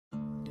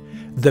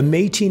The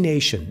Métis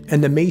Nation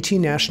and the Métis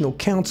National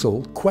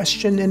Council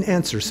question and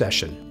answer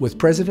session with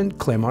President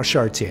Clément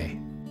Chartier.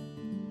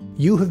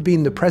 You have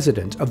been the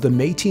president of the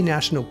Métis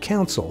National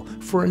Council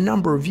for a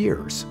number of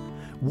years.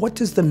 What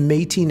does the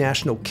Métis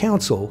National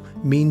Council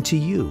mean to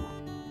you?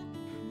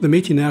 The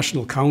Métis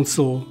National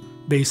Council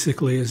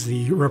basically is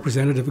the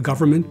representative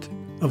government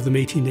of the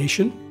Métis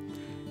Nation,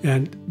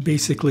 and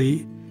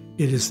basically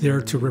it is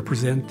there to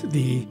represent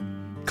the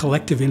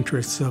collective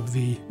interests of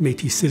the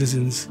Métis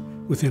citizens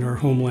within our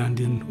homeland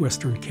in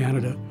Western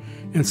Canada.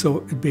 And so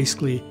it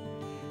basically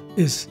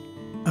is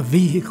a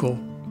vehicle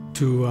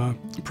to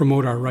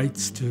promote our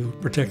rights, to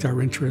protect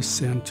our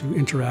interests, and to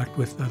interact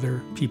with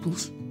other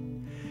peoples.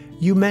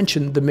 You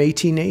mentioned the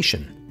Métis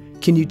Nation.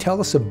 Can you tell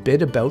us a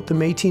bit about the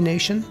Métis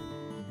Nation?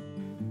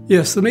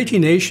 Yes, the Métis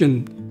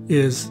Nation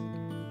is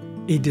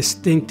a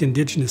distinct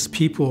Indigenous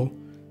people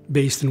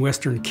based in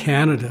Western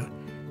Canada,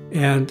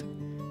 and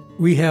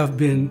we have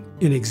been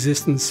in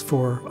existence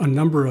for a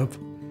number of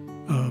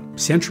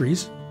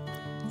centuries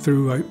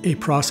through a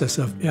process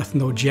of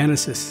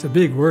ethnogenesis. It's a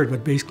big word,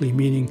 but basically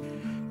meaning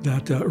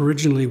that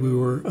originally we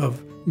were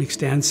of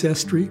mixed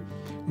ancestry,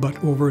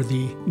 but over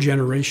the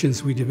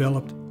generations we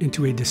developed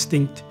into a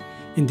distinct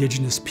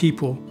Indigenous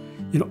people,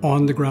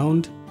 on the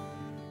ground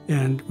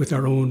and with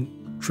our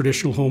own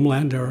traditional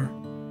homeland,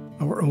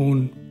 our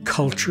own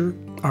culture,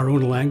 our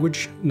own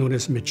language known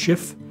as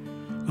Michif.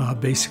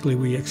 Basically,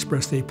 we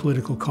expressed a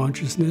political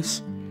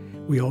consciousness.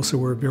 We also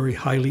were very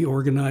highly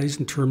organized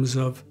in terms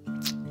of,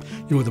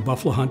 the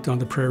buffalo hunt on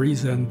the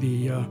prairies and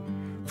the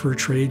fur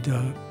trade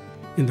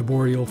in the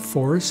boreal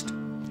forest.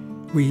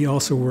 We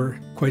also were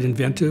quite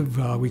inventive.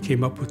 We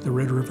came up with the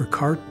Red River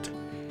Cart,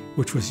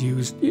 which was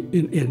used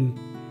in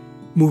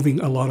moving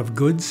a lot of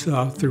goods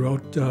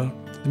throughout the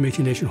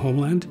Métis Nation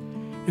homeland.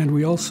 And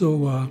we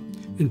also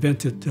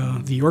invented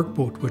the York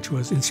boat, which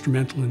was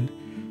instrumental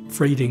in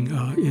freighting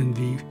in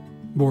the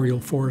boreal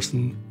forest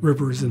and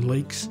rivers and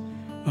lakes.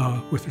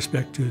 With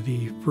respect to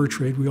the fur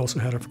trade, we also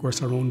had, of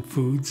course, our own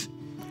foods,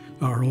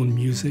 our own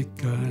music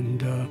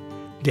and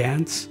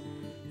dance.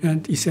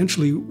 And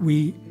essentially,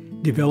 we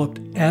developed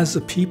as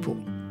a people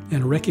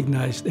and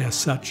recognized as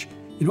such,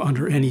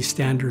 under any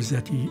standards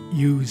that you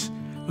use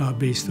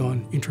based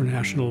on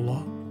international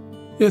law.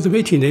 Yeah, the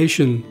Métis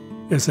Nation,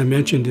 as I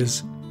mentioned,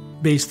 is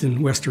based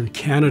in Western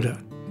Canada.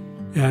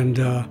 And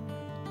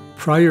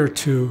prior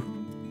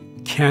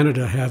to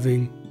Canada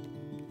having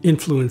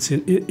influence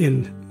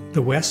in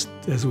the West,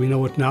 as we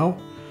know it now,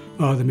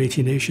 the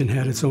Métis Nation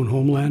had its own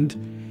homeland.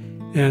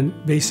 And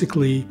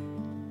basically,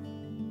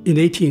 in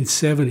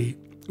 1870,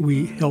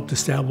 we helped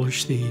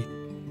establish the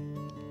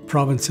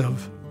province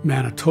of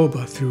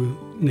Manitoba through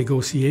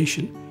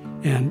negotiation.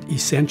 And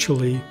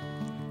essentially,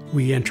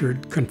 we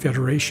entered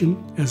Confederation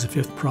as a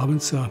fifth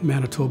province,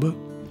 Manitoba,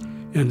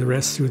 and the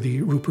rest through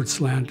the Rupert's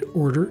Land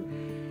Order.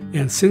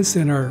 And since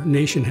then, our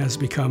nation has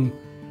become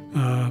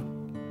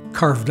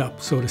carved up,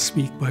 so to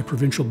speak, by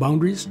provincial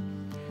boundaries.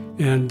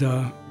 And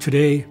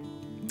today,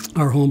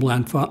 our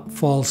homeland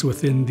falls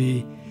within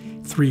the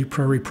three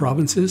prairie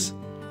provinces,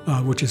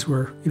 which is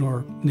where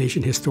our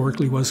nation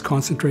historically was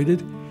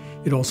concentrated.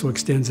 It also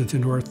extends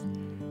into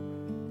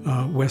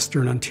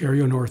western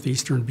Ontario,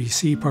 northeastern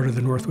BC, part of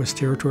the Northwest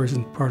Territories,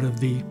 and part of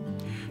the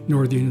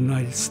northern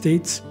United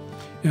States.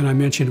 And I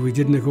mentioned we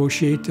did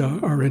negotiate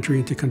our entry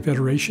into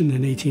Confederation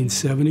in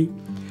 1870.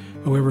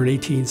 However, in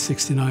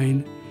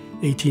 1869,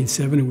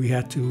 1870, we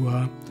had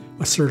to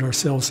assert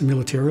ourselves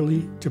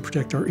militarily to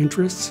protect our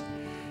interests,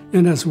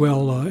 and as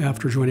well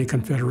after joining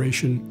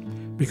Confederation,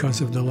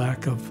 because of the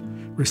lack of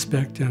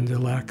respect and the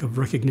lack of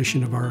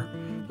recognition of our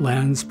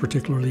lands,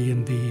 particularly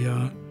in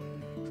the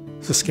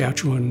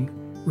Saskatchewan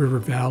River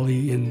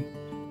Valley in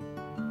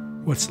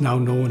what's now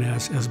known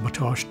as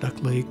Batoche,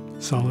 Duck Lake,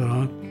 Saint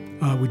Laurent.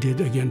 We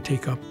did again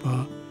take up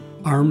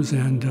arms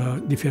and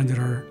defended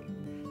our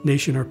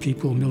nation, our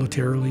people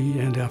militarily,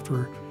 and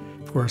after,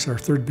 of course, our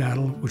third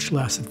battle, which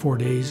lasted 4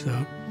 days,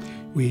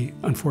 we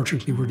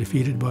unfortunately were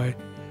defeated by,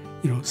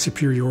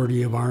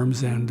 superiority of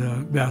arms and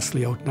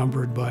vastly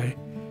outnumbered by,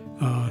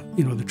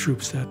 the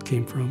troops that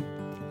came from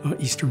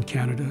Eastern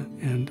Canada,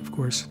 and of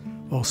course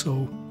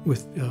also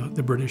with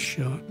the British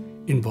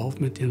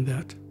involvement in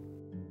that.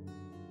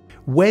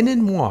 When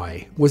and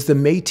why was the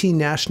Métis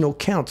National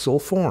Council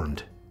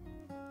formed?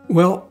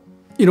 Well,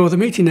 the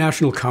Métis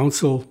National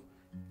Council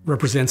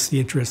represents the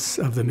interests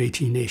of the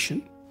Métis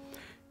Nation,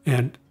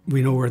 and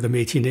we know where the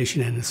Métis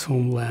Nation and its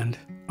homeland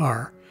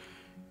are.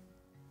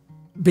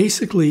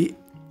 Basically,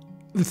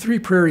 the three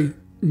prairie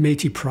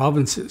Métis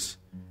provinces,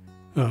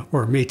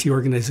 or Métis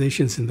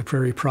organizations in the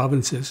prairie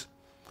provinces,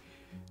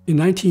 in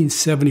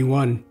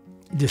 1971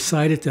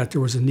 decided that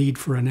there was a need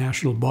for a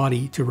national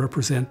body to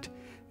represent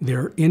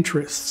their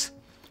interests.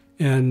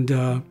 And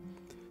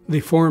they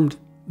formed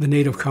the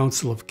Native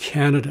Council of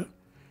Canada.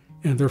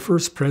 And their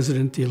first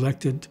president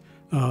elected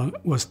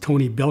was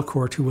Tony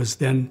Belcourt, who was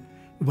then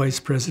vice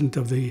president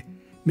of the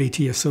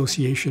Métis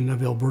Association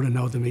of Alberta,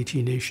 now the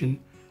Métis Nation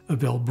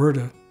of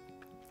Alberta.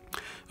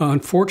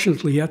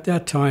 Unfortunately, at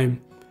that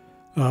time,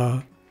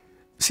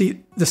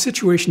 See, the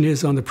situation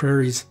is on the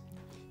prairies,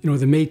 the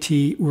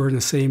Métis were in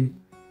the same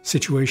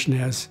situation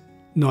as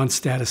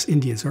non-status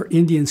Indians, or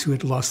Indians who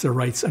had lost their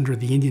rights under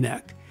the Indian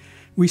Act.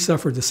 We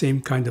suffered the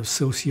same kind of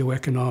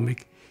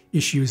socioeconomic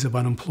issues of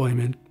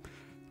unemployment,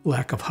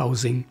 lack of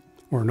housing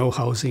or no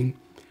housing,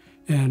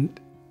 and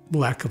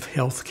lack of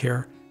health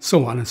care,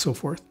 so on and so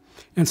forth.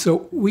 And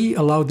so we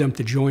allowed them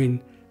to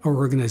join our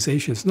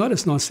organizations, not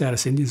as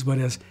non-status Indians, but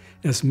as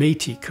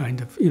Métis,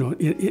 kind of,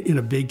 in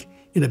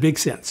a big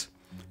sense.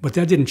 But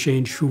that didn't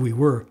change who we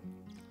were.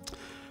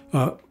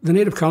 The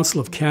Native Council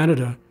of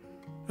Canada,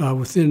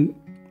 within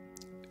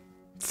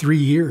 3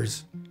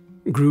 years,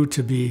 grew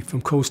to be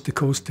from coast to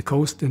coast to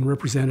coast and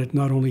represented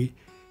not only,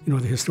 the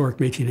historic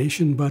Métis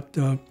Nation, but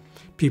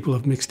people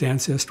of mixed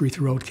ancestry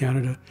throughout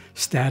Canada,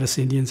 status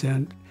Indians,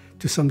 and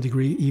to some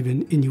degree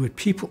even Inuit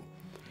people.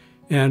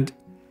 And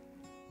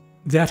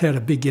that had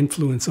a big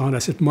influence on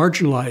us. It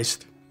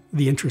marginalized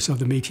the interests of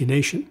the Métis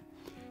Nation.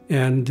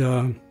 And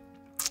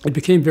it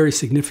became very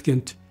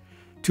significant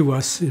to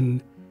us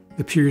in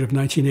the period of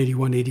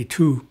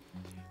 1981-82,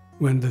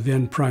 when the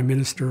then Prime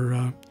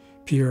Minister,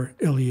 Pierre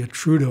Elliott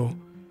Trudeau,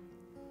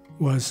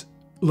 was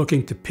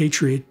looking to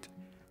patriate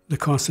the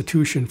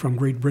Constitution from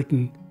Great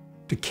Britain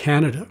to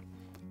Canada.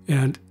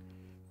 And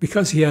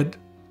because he had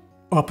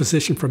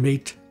opposition from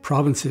 8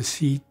 provinces,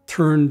 he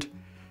turned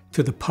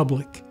to the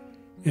public.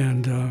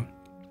 And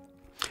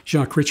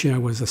Jean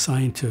Chrétien was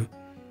assigned to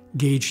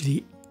gauge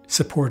the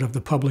support of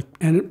the public,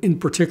 and in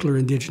particular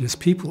Indigenous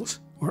peoples,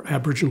 or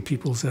Aboriginal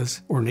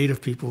peoples, or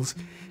Native peoples,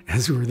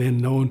 as we were then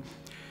known,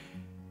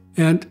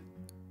 and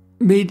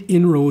made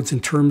inroads in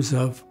terms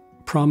of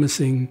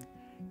promising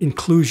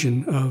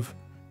inclusion of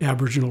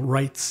Aboriginal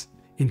rights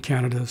in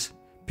Canada's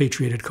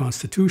patriated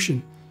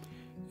Constitution.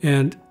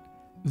 And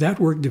that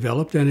work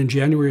developed, and in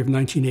January of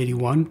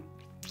 1981,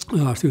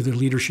 through the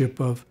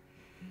leadership of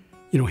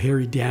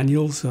Harry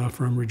Daniels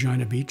from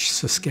Regina Beach,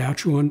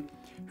 Saskatchewan,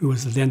 who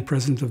was the then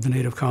president of the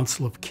Native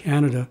Council of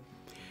Canada,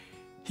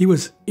 he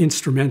was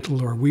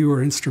instrumental, or we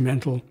were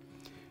instrumental,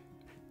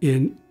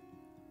 in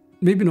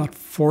maybe not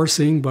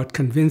forcing, but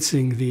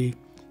convincing the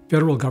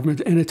federal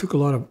government, and it took a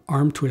lot of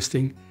arm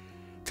twisting,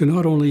 to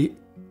not only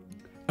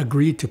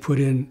agree to put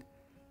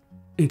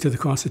into the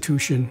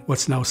Constitution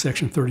what's now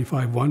Section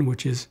 35(1),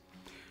 which is,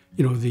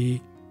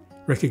 the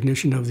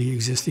recognition of the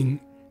existing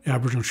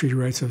Aboriginal treaty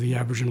rights of the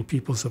Aboriginal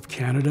peoples of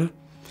Canada,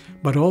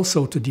 but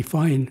also to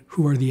define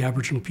who are the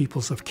Aboriginal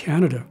peoples of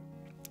Canada.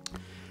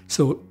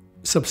 So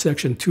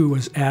subsection 2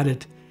 was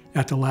added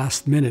at the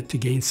last minute to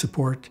gain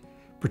support,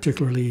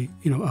 particularly,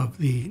 of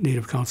the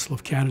Native Council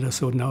of Canada.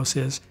 So it now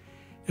says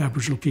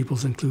Aboriginal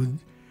peoples include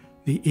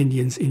the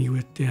Indians,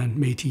 Inuit, and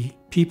Métis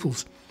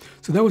peoples.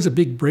 So that was a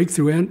big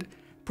breakthrough. And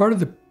part of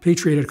the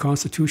patriated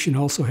Constitution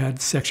also had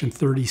Section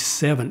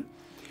 37,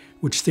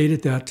 which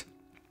stated that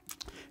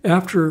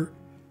after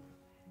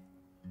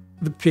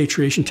the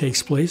patriation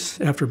takes place,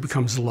 after it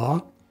becomes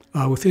law,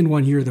 within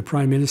 1 year, the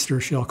Prime Minister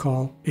shall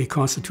call a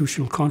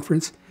constitutional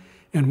conference,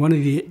 and one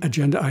of the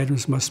agenda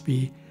items must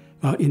be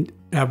in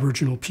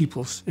Aboriginal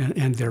peoples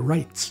and their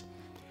rights.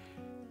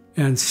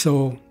 And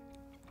so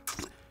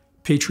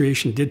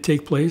patriation did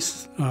take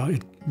place.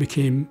 It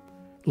became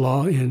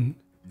law in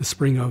the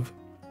spring of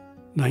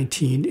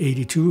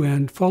 1982,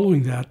 and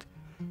following that,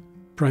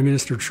 Prime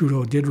Minister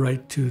Trudeau did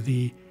write to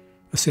the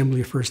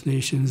Assembly of First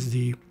Nations,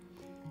 the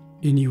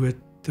Inuit,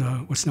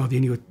 what's now the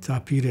Inuit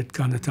Tapir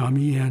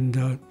Kanatami, and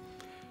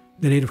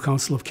the Native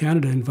Council of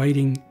Canada,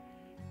 inviting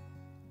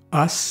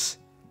us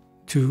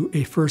to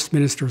a First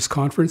Ministers'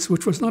 Conference,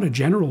 which was not a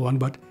general one,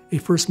 but a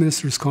First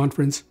Ministers'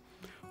 Conference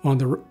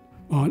on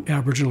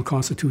Aboriginal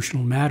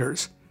constitutional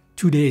matters,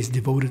 2 days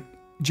devoted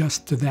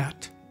just to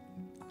that.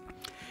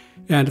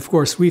 And of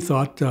course, we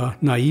thought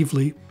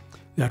naively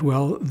that,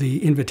 well,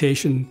 the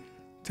invitation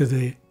to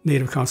the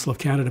Native Council of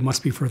Canada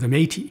must be for the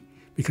Métis,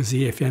 because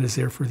the AFN is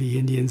there for the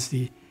Indians,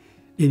 the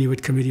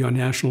Inuit Committee on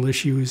National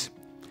Issues,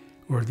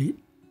 or the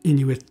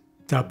Inuit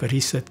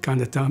Taparisat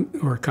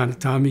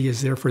Kanatami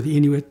is there for the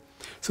Inuit.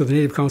 So the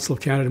Native Council of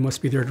Canada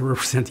must be there to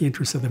represent the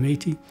interests of the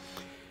Métis.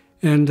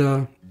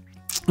 And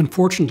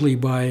unfortunately,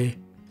 by,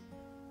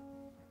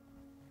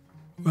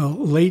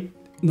 late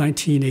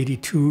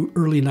 1982,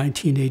 early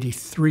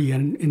 1983,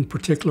 and in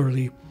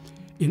particularly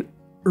in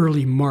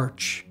early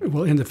March,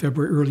 end of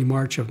February, early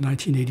March of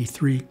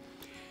 1983,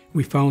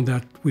 we found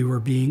that we were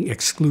being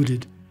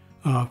excluded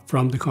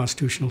from the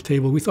constitutional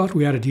table. We thought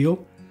we had a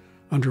deal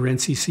under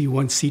NCC,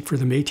 1 seat for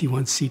the Métis,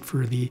 1 seat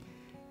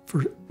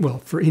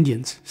for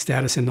Indians,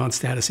 status and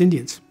non-status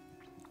Indians.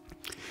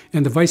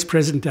 And the vice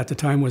president at the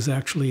time was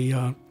actually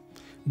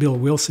Bill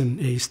Wilson,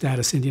 a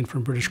status Indian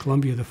from British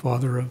Columbia, the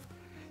father of,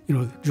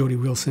 Jody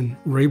Wilson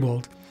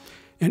Raybould.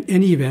 In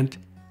any event,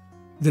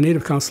 the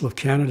Native Council of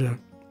Canada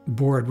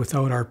board,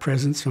 without our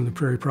presence from the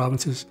prairie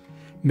provinces,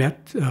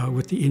 met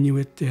with the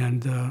Inuit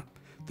and I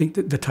think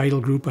the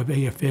title group of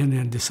AFN,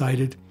 and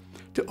decided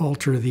to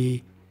alter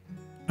the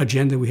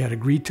agenda we had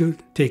agreed to,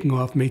 taking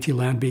off Métis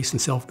land-based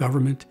and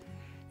self-government.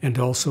 And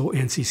also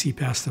NCC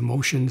passed a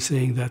motion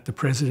saying that the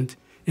president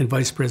and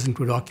vice president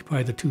would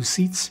occupy the 2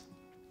 seats.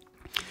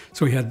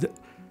 So we had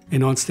a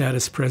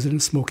non-status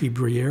president, Smokey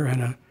Briere,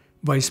 and a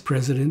vice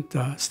president,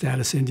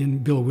 status Indian,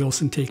 Bill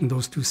Wilson, taking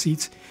those 2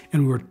 seats,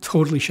 and we were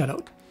totally shut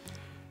out.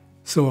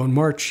 So on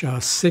March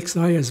 6th,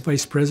 I, as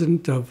vice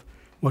president of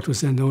what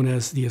was then known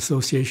as the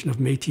Association of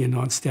Métis and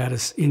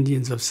Non-Status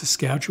Indians of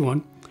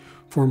Saskatchewan,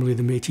 formerly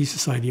the Métis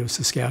Society of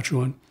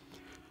Saskatchewan,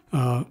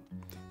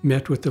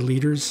 met with the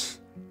leaders,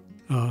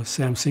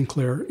 Sam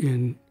Sinclair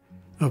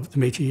of the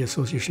Métis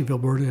Association of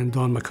Alberta and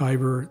Don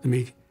McIver,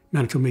 the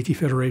Manitoba Métis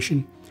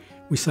Federation.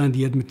 We signed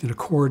the Edmonton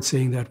Accord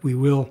saying that we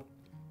will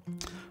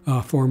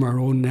form our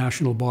own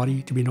national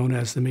body to be known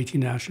as the Métis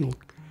National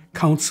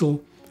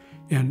Council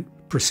and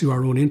pursue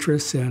our own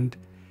interests. And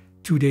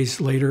 2 days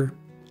later,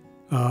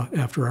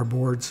 after our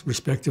boards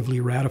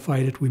respectively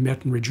ratified it, we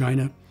met in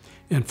Regina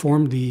and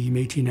formed the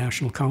Métis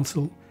National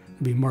Council.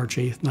 It'll be March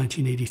 8th,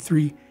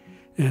 1983.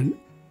 And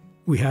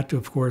we had to,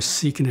 of course,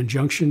 seek an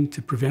injunction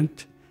to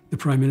prevent the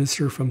Prime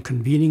Minister from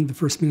convening the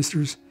First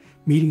Minister's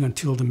meeting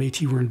until the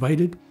Métis were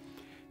invited.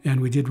 And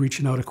we did reach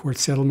an out-of-court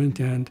settlement,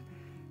 and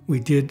we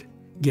did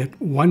get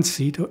 1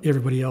 seat.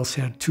 Everybody else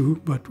had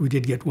 2, but we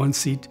did get 1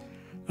 seat,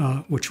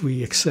 which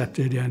we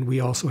accepted. And we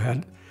also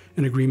had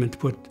an agreement to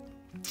put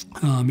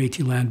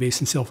Métis land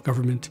based and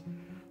self-government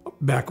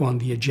back on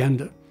the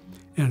agenda.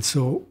 And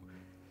so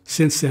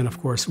since then, of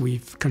course,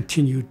 we've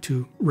continued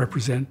to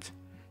represent,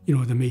 the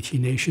Métis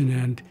Nation.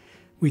 And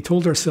we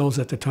told ourselves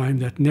at the time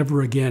that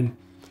never again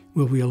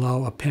will we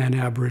allow a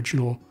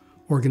pan-Aboriginal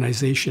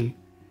organization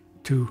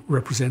to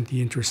represent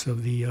the interests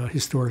of the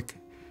historic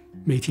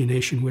Métis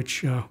Nation,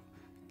 which I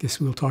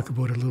guess we'll talk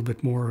about a little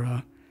bit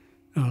more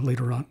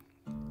later on.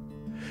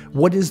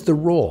 What is the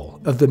role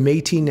of the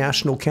Métis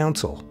National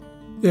Council?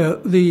 Yeah,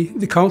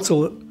 the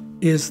council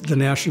is the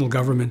national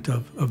government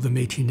of the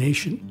Métis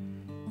Nation,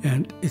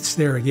 and it's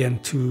there again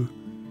to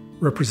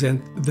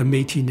represent the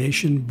Métis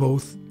Nation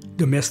both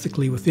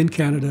domestically within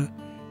Canada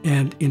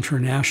and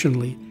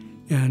internationally.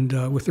 And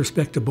with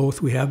respect to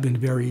both, we have been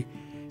very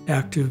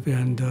active,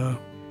 and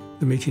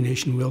the Métis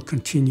Nation will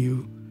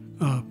continue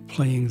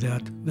playing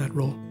that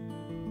role.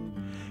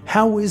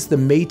 How is the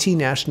Métis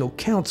National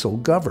Council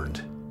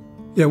governed?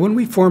 Yeah, when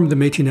we formed the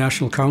Métis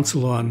National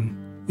Council on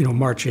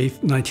March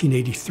 8th,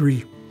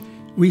 1983,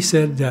 we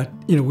said that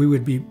we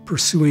would be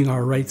pursuing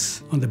our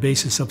rights on the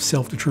basis of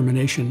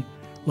self-determination,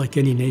 like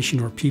any nation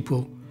or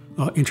people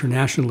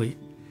internationally,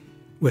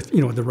 with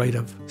the right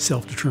of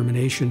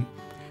self-determination.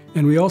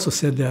 And we also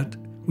said that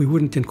we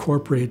wouldn't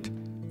incorporate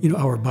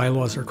our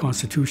bylaws or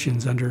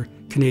constitutions under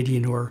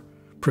Canadian or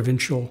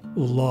provincial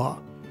law,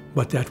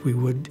 but that we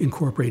would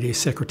incorporate a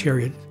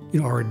secretariat,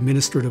 our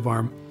administrative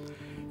arm.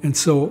 And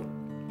so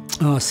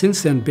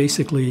since then,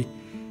 basically,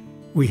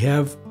 we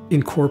have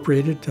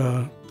incorporated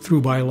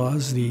through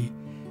bylaws the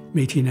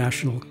Métis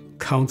National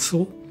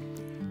Council.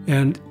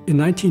 And in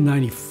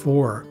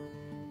 1994,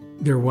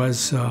 there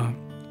was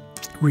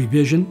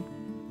revision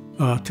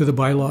to the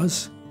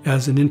bylaws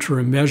as an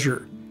interim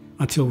measure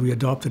until we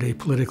adopted a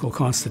political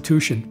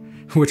constitution,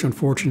 which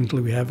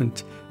unfortunately we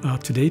haven't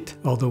to date,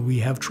 although we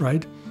have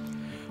tried.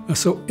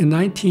 So in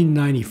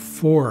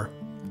 1994,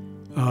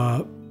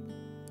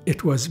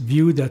 it was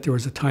viewed that there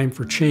was a time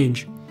for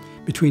change.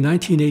 Between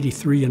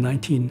 1983 and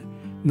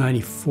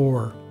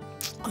 1994,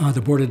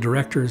 the board of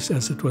directors,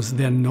 as it was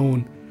then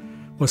known,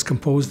 was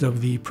composed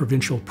of the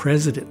provincial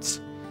presidents.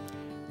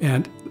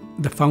 And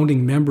the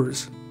founding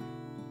members,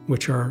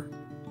 which are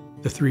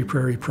the 3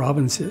 prairie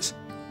provinces,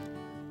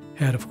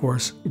 had, of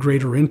course,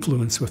 greater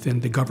influence within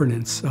the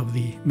governance of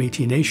the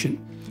Métis Nation,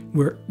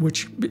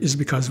 which is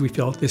because we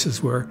felt this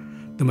is where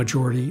the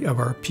majority of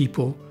our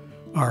people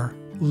are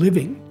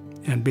living.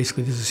 And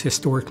basically, this is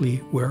historically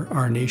where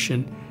our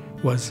nation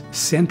was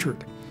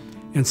centered.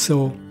 And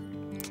so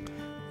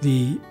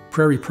the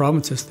prairie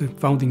provinces, the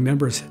founding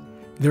members,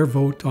 their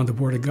vote on the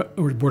board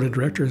of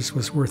directors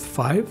was worth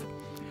 5.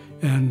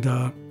 And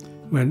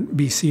when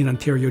BC and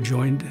Ontario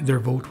joined, their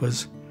vote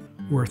was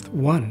worth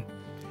 1.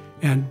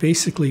 And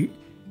basically,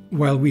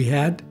 while we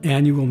had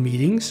annual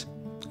meetings,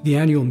 the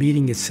annual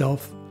meeting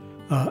itself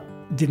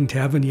didn't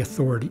have any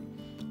authority.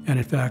 And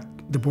in fact,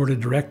 the board of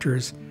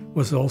directors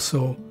was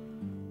also,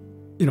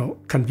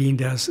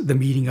 convened as the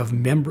meeting of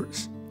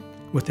members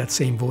with that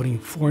same voting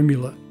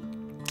formula.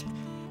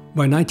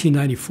 By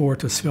 1994,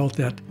 it was felt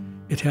that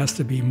it has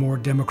to be more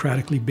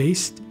democratically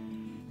based.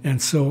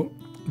 And so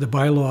the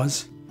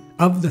bylaws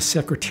of the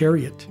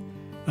Secretariat,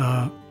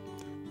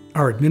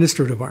 our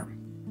administrative arm,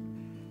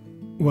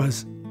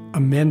 was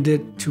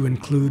amended to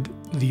include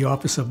the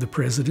office of the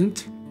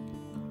President,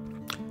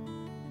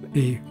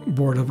 a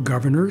Board of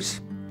Governors,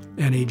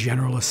 and a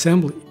General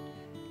Assembly.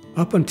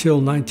 Up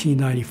until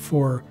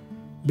 1994,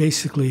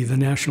 basically the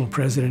National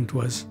President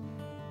was,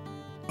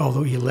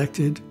 although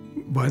elected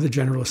by the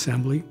General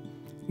Assembly,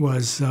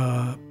 was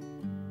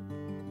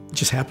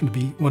just happened to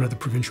be one of the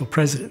provincial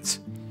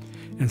presidents.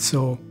 And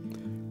so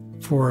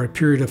for a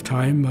period of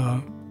time,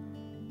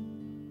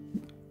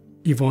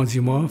 Yvon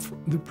Zumov,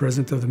 the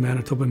president of the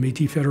Manitoba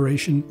Métis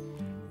Federation,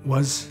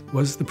 was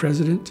the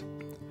president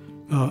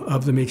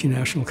of the Métis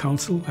National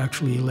Council,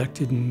 actually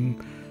elected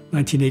in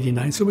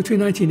 1989. So between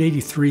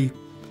 1983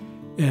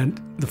 and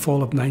the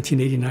fall of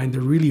 1989,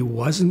 there really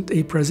wasn't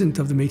a president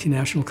of the Métis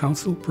National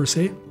Council per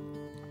se.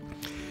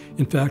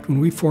 In fact, when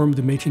we formed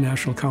the Métis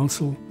National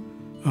Council,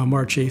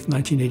 March 8th,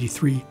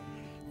 1983,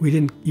 we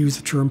didn't use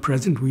the term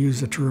president, we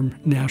used the term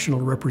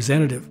national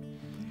representative.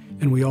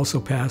 And we also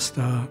passed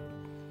a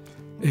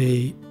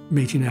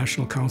Métis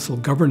National Council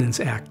Governance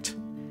Act,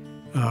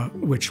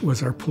 which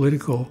was our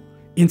political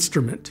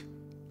instrument,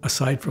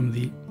 aside from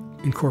the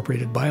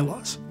incorporated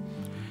bylaws.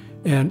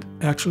 And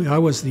actually, I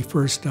was the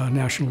first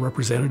national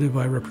representative.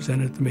 I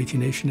represented the Métis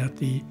Nation at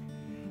the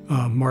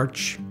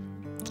March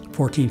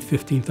 14th,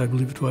 15th, I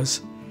believe it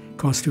was,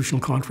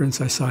 Constitutional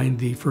Conference. I signed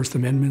the first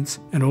amendments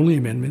and only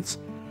amendments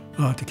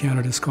to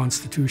Canada's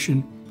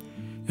Constitution.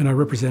 And I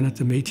represented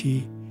the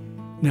Métis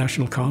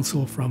National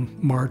Council from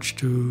March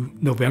to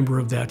November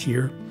of that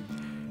year.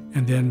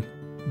 And then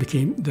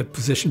the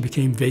position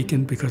became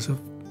vacant because of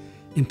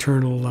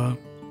internal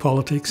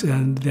politics.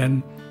 And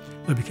then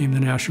I became the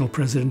national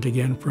president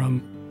again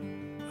from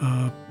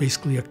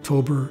basically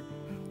October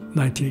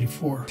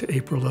 1984 to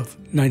April of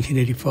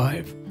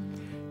 1985.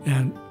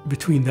 And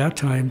between that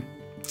time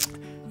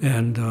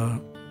and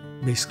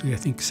basically I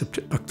think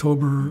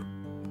September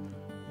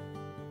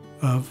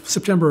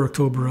or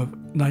October of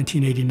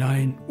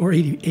 1989, or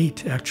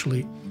 88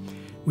 actually,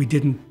 we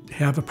didn't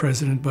have a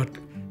president, but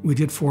we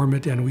did form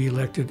it, and we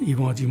elected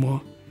Yvon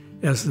Dumont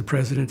as the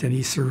president, and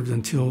he served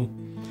until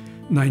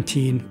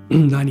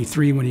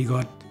 1993 when he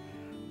got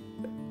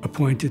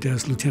appointed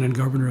as Lieutenant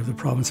Governor of the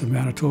province of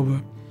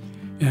Manitoba.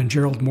 And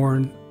Gerald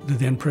Morin, the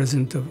then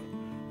president of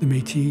the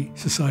Métis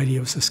Society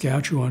of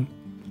Saskatchewan,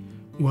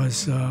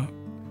 was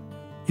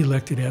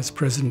elected as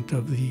president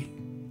of the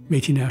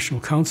Métis National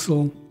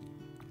Council.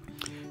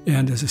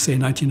 And as I say,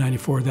 in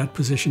 1994, that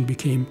position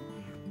became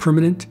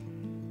permanent,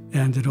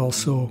 and it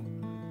also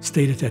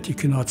stated that you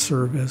cannot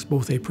serve as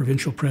both a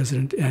provincial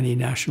president and a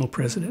national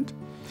president.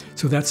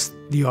 So that's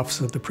the office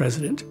of the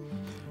president.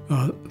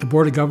 The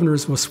Board of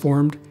Governors was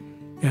formed,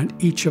 and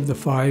each of the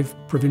 5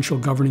 provincial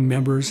governing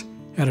members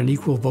had an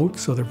equal vote,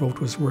 so their vote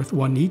was worth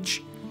 1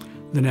 each.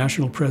 The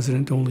national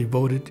president only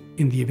voted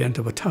in the event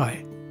of a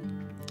tie.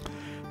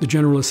 The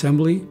General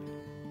Assembly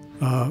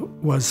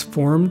was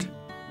formed,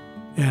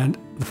 and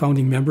the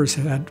founding members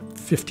had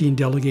 15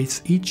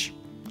 delegates each.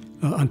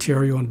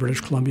 Ontario and British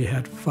Columbia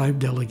had 5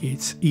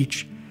 delegates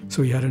each,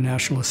 so you had a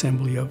National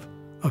Assembly of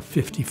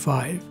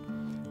 55,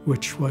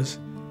 which was,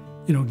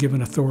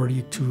 given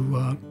authority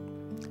to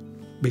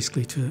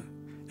basically to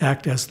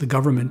act as the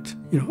government,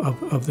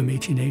 of the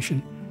Métis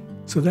Nation.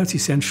 So that's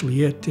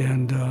essentially it.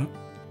 And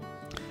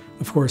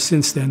of course,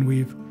 since then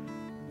we've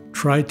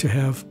tried to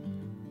have,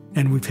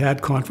 and we've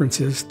had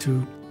conferences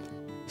to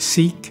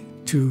seek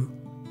to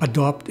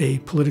adopt a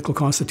political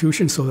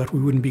constitution so that we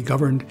wouldn't be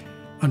governed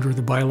under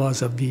the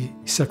bylaws of the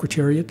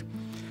Secretariat.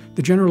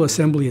 The General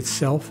Assembly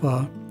itself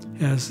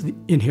has the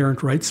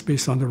inherent rights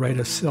based on the right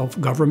of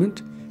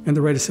self-government and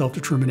the right of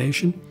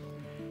self-determination,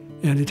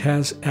 and it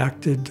has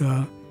acted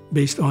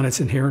based on its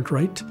inherent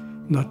right,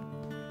 not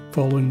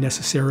following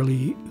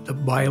necessarily the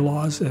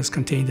bylaws as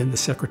contained in the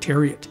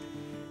Secretariat.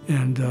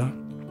 And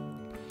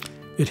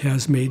it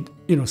has made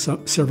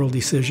several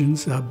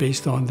decisions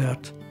based on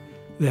that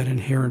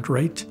inherent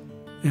right.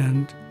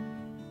 And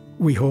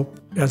we hope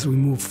as we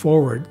move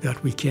forward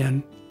that we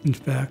can, in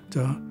fact,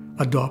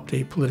 adopt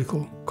a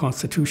political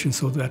constitution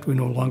so that we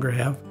no longer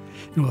have,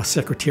 a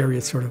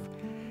secretariat sort of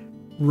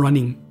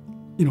running,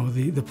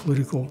 the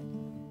political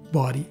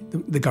body,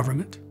 the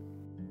government.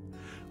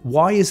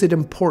 Why is it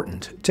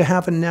important to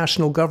have a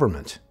national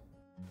government?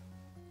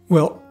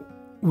 Well,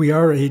 we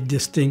are a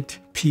distinct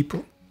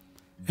people,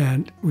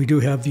 and we do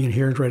have the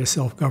inherent right of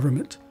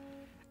self-government,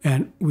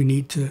 and we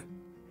need to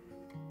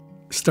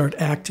start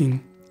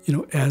acting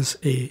as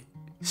a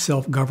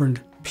self-governed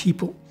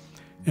people.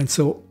 And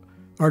so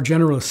our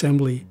General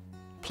Assembly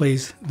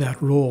plays that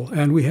role.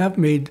 And we have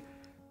made,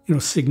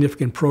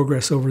 significant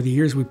progress over the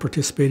years. We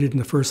participated in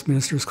the First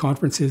Ministers'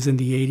 Conferences in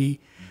the 80s,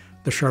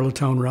 the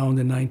Charlottetown Round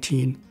in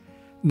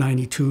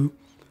 1992.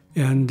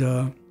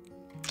 And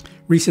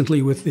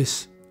recently with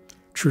this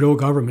Trudeau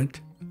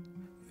government,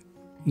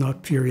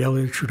 not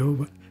Pierre-Elliott Trudeau,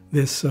 but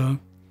this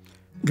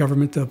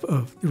government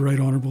of the Right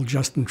Honourable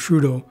Justin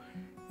Trudeau,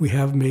 we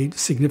have made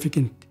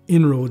significant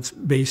inroads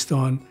based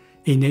on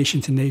a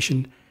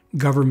nation-to-nation,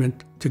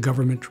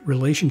 government-to-government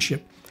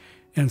relationship.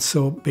 And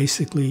so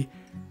basically,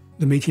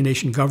 the Métis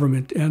Nation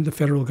government and the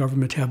federal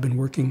government have been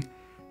working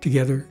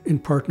together in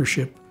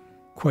partnership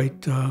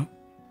quite,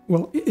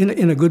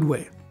 in a good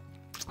way.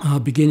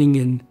 Beginning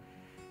in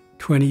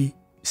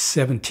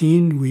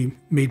 2017, we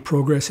made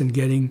progress in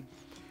getting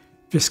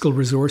fiscal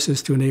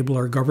resources to enable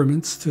our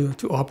governments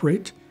to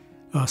operate,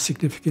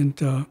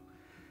 significant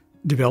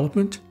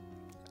development.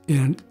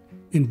 And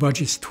in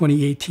budgets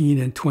 2018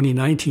 and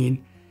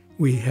 2019,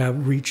 we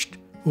have reached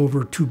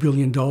over $2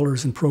 billion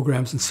in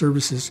programs and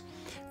services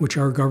which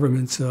our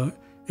governments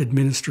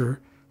administer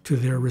to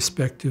their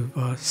respective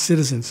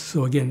citizens.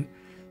 So again,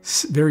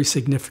 very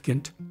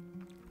significant.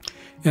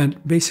 And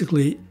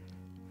basically,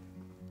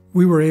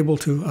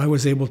 I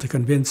was able to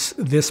convince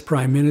this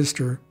Prime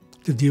Minister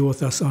to deal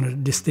with us on a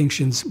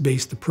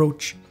distinctions-based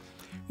approach,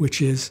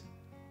 which is,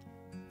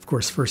 of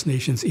course, First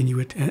Nations,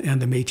 Inuit,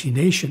 and the Métis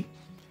Nation.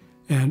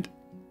 And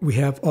we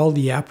have all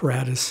the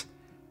apparatus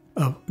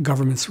of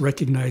governments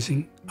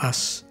recognizing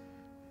us.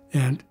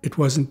 And it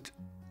wasn't,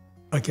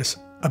 I guess,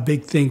 a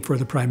big thing for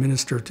the Prime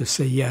Minister to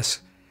say,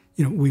 yes,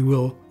 we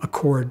will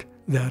accord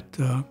that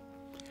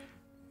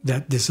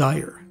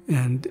desire.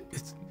 And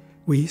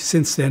we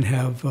since then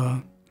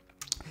have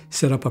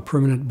set up a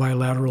permanent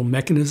bilateral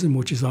mechanism,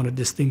 which is on a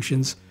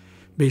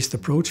distinctions-based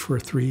approach for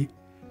 3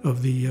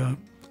 of the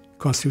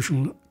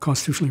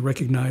constitutionally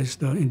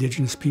recognized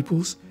Indigenous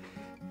peoples.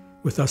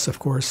 With us, of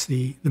course,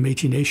 the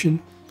Métis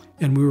Nation.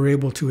 And we were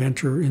able to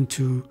enter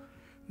into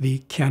the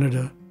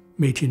Canada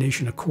Métis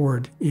Nation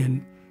Accord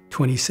in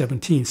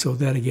 2017. So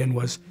that, again,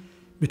 was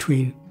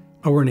between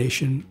our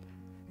nation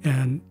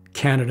and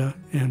Canada,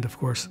 and, of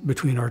course,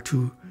 between our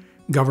 2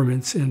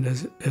 governments. And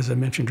as I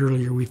mentioned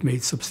earlier, we've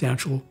made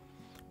substantial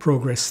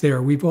progress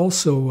there. We've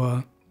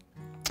also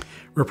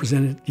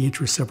represented the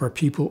interests of our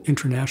people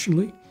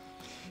internationally.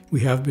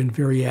 We have been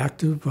very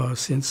active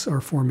since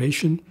our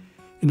formation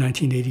in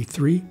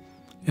 1983.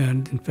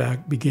 And in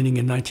fact, beginning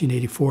in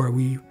 1984,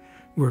 we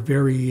were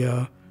very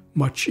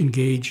much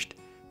engaged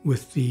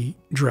with the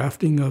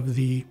drafting of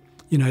the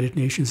United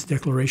Nations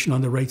Declaration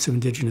on the Rights of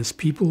Indigenous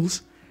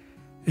Peoples.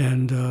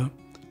 And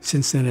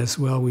since then as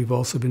well, we've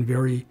also been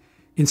very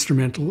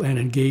instrumental and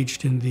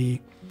engaged in the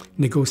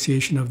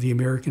negotiation of the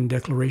American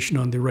Declaration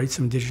on the Rights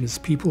of Indigenous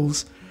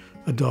Peoples,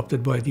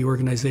 adopted by the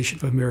Organization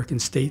of American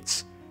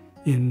States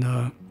in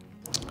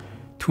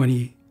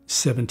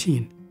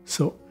 2017.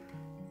 So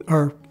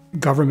our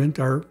government,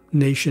 our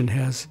nation,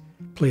 has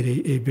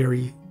played a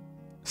very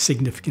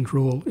significant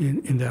role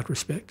in that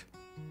respect.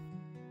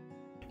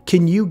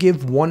 Can you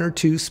give 1 or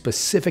 2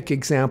 specific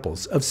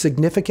examples of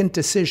significant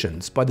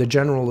decisions by the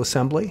General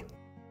Assembly?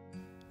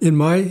 In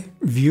my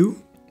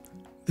view,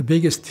 the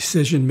biggest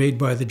decision made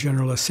by the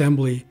General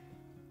Assembly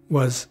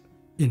was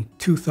in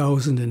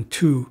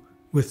 2002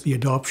 with the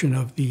adoption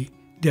of the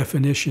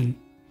definition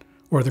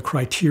or the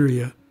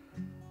criteria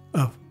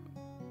of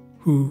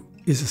who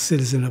is a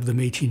citizen of the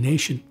Métis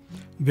Nation.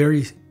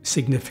 Very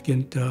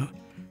significant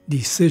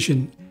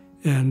decision,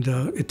 and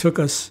it took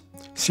us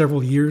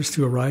several years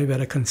to arrive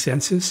at a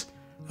consensus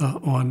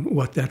on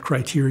what that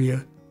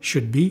criteria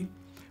should be,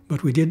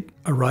 but we did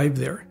arrive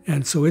there.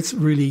 And so it's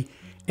really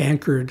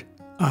anchored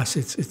us.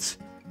 It's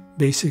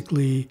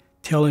basically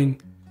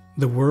telling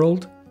the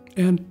world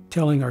and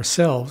telling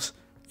ourselves,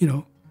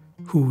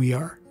 who we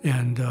are.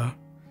 And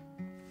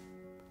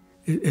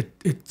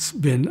it's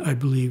been, I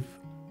believe,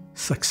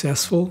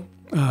 successful.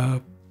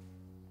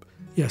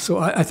 So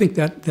I think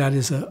that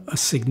is a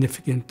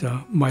significant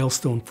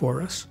milestone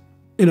for us.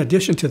 In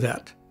addition to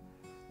that,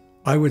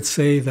 I would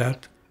say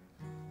that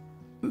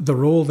the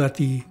role that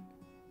the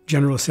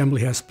General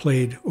Assembly has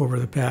played over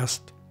the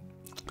past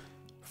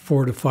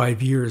 4 to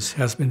 5 years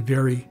has been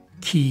very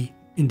key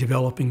in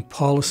developing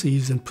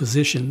policies and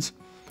positions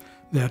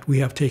that we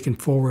have taken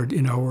forward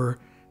in our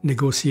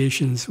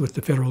negotiations with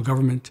the federal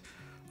government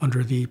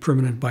under the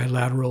permanent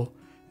bilateral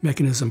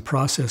mechanism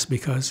process,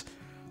 because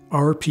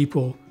our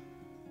people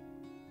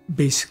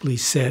basically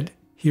said,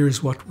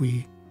 here's what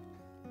we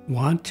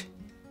want,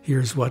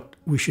 here's what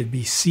we should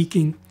be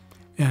seeking.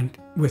 And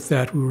with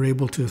that, we were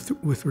able to,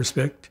 with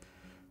respect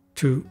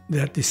to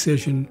that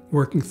decision,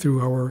 working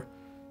through our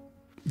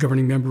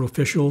governing member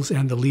officials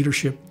and the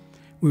leadership,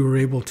 we were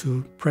able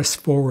to press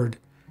forward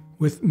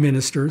with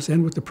ministers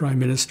and with the Prime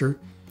Minister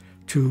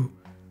to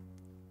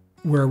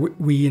where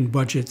we in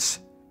budgets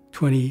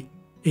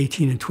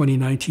 2018 and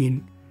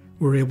 2019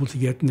 were able to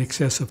get in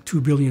excess of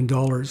 $2 billion.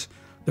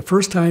 The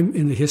first time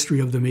in the history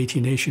of the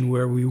Métis Nation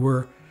where we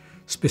were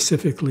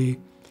specifically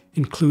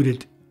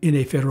included in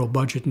a federal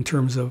budget in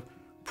terms of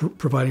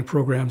providing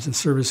programs and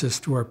services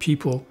to our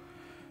people,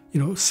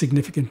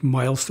 significant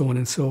milestone.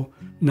 And so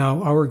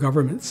now our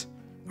governments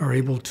are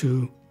able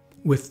to,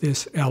 with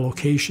this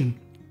allocation,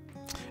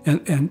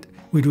 and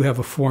we do have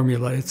a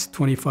formula. It's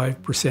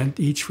 25%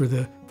 each for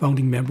the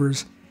founding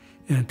members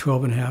and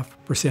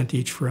 12.5%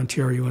 each for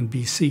Ontario and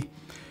BC.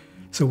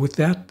 So with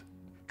that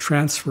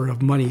transfer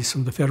of monies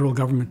from the federal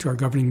government to our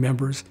governing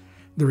members,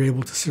 they're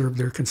able to serve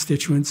their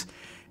constituents.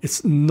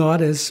 It's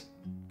not as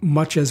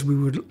much as we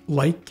would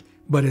like,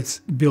 but it's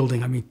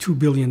building. I mean, $2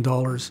 billion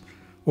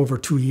over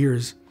 2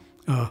 years,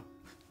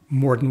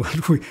 more than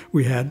what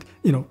we had,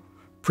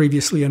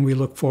 previously, and we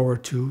look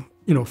forward to,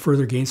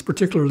 further gains,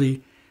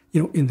 particularly,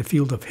 in the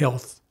field of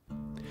health.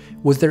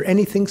 Was there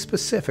anything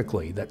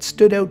specifically that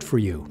stood out for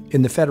you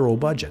in the federal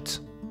budgets?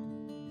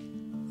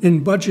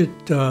 In budget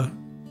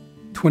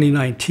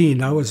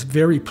 2019, I was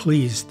very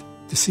pleased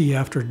to see,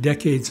 after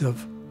decades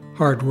of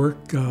hard work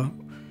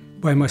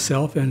by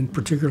myself and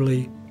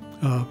particularly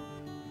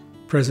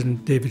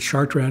President David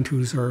Chartier,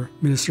 who's our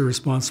minister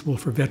responsible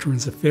for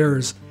Veterans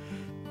Affairs,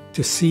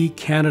 to see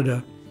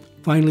Canada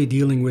finally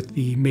dealing with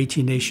the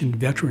Métis Nation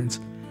veterans.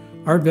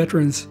 Our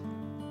veterans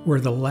were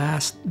the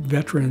last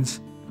veterans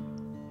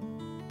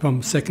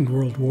from Second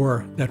World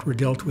War that were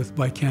dealt with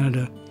by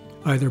Canada,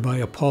 either by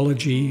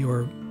apology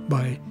or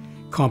by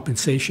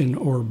compensation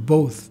or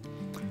both.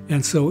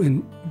 And so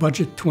in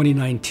budget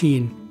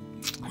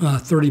 2019,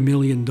 $30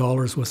 million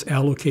was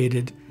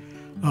allocated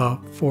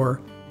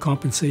for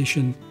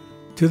compensation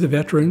to the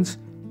veterans,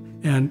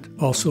 and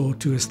also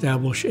to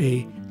establish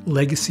a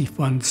legacy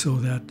fund so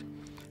that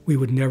we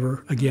would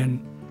never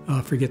again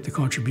forget the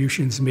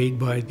contributions made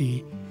by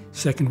the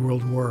Second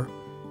World War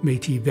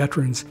Métis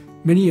veterans,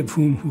 many of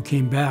who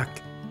came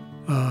back,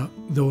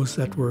 those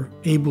that were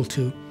able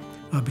to,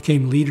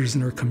 became leaders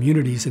in our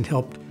communities and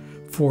helped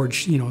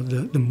forge,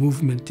 the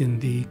movement in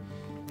the,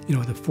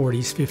 the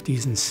 40s,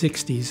 50s, and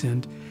 60s,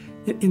 and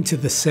into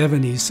the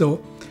 70s.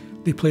 So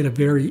they played a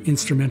very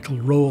instrumental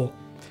role.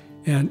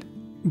 And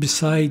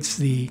besides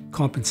the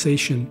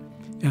compensation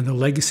and the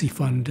legacy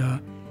fund,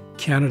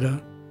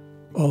 Canada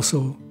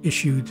also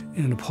issued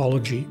an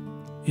apology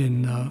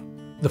in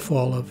the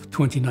fall of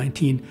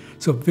 2019.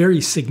 So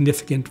very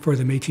significant for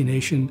the Métis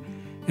Nation.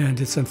 And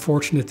it's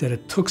unfortunate that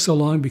it took so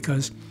long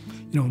because,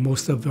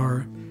 most of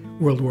our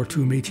World War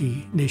II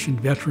Métis Nation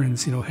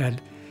veterans,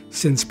 had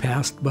since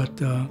passed. But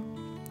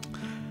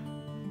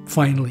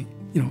finally,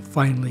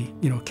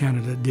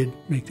 Canada did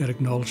make that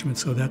acknowledgement.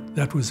 So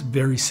that was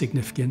very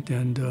significant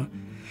and,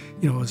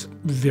 was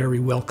very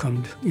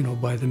welcomed,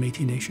 by the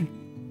Métis Nation.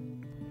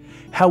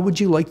 How would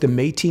you like the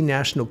Métis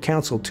National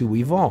Council to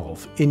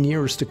evolve in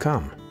years to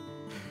come?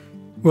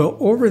 Well,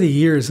 over the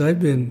years, I've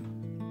been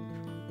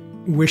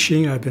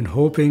wishing, I've been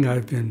hoping,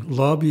 I've been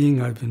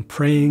lobbying, I've been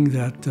praying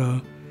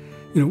that,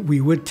 we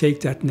would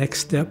take that next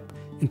step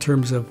in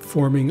terms of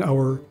forming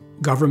our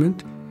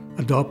government,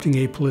 adopting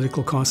a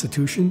political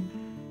constitution,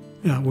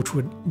 which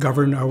would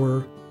govern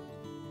our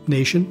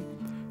nation.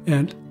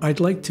 And I'd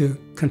like to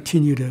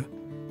continue to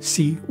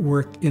see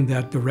work in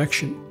that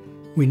direction.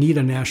 We need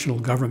a national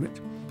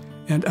government.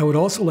 And I would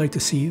also like to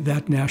see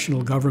that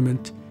national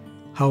government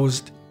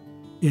housed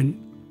in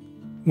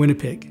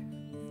Winnipeg,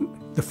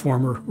 the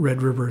former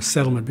Red River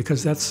settlement,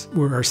 because that's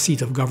where our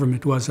seat of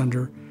government was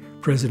under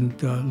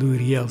President Louis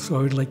Riel. So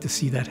I would like to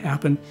see that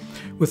happen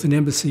with an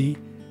embassy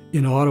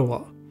in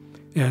Ottawa.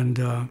 And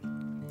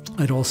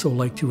I'd also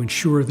like to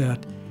ensure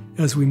that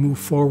as we move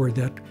forward,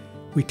 that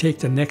we take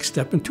the next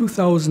step. In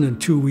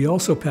 2002, we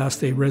also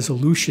passed a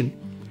resolution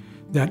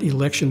that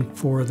election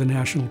for the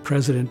national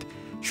president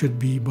should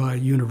be by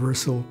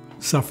universal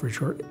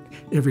suffrage, or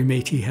every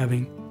Métis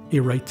having a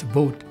right to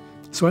vote.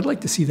 So I'd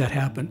like to see that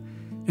happen.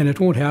 And it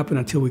won't happen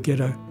until we get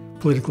a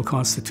political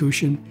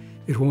constitution.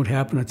 It won't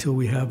happen until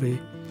we have a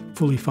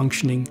fully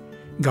functioning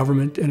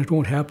government. And it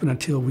won't happen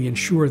until we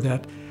ensure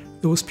that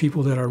those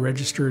people that are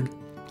registered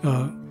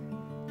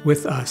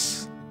with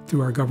us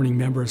through our governing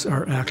members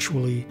are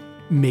actually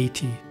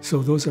Métis.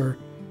 So those are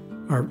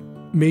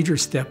major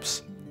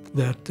steps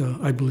that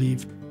I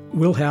believe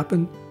will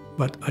happen,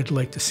 but I'd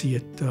like to see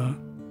it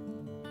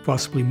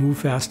possibly move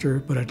faster,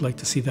 but I'd like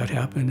to see that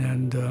happen.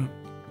 And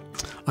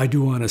I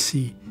do want to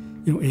see,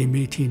 a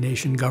Métis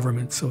Nation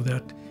government so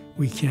that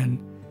we can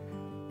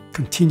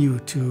continue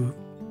to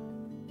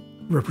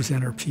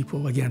represent our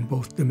people, again,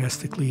 both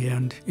domestically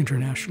and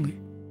internationally.